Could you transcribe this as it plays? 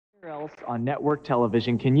Where else on network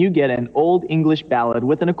television can you get an old English ballad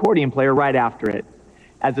with an accordion player right after it?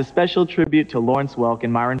 As a special tribute to Lawrence Welk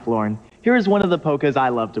and Myron Floren, here is one of the polkas I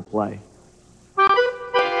love to play.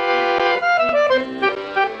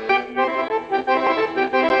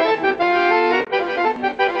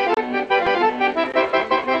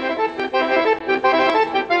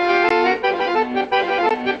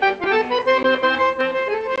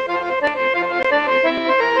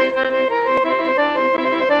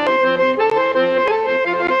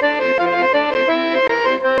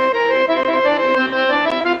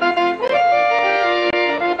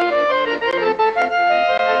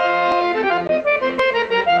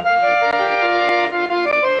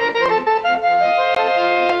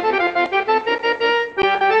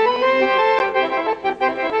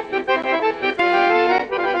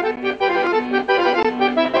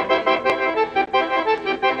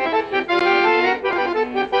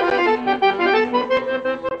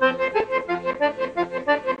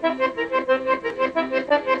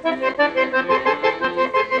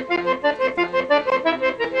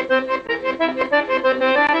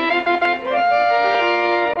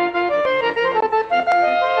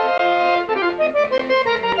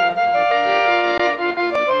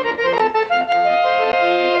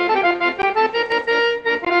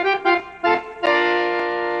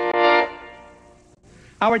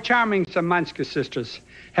 Our charming Semonksi sisters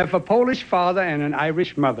have a Polish father and an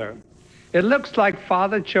Irish mother. It looks like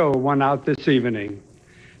Father Joe won out this evening.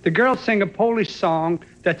 The girls sing a Polish song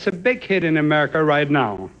that's a big hit in America right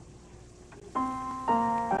now.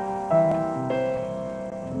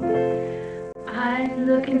 I'm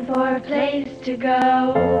looking for a place to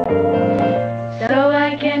go so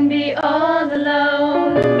I can be all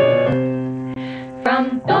alone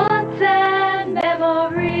from thoughts and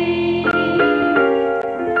memories,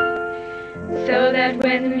 so that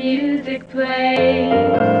when the music plays,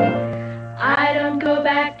 I don't go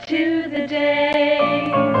back to the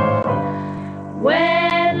days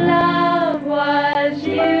when love was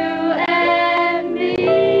you and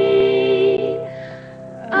me.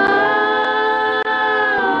 Oh,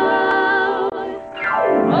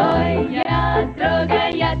 moja droga,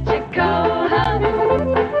 ja cię kocham,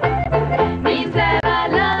 means that I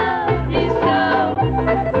love you so.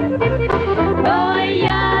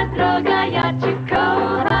 Moja droga, ja cię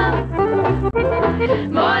kocham,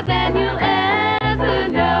 more than you'll ever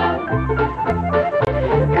know.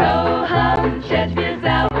 Kocham cię w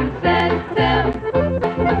całym sercem,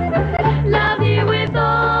 love you with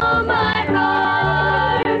all my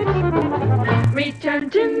heart. Return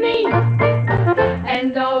to me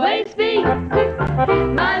and always be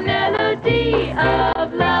my melody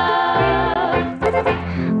of love.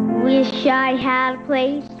 Wish I had a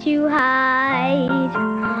place to hide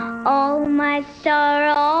all my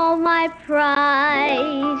sorrow, all my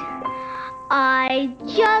pride. I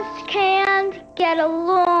just can't get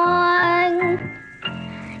along,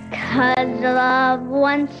 'cause love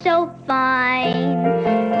once so fine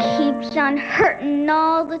keeps on hurting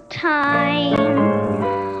all the time.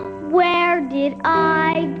 Where did I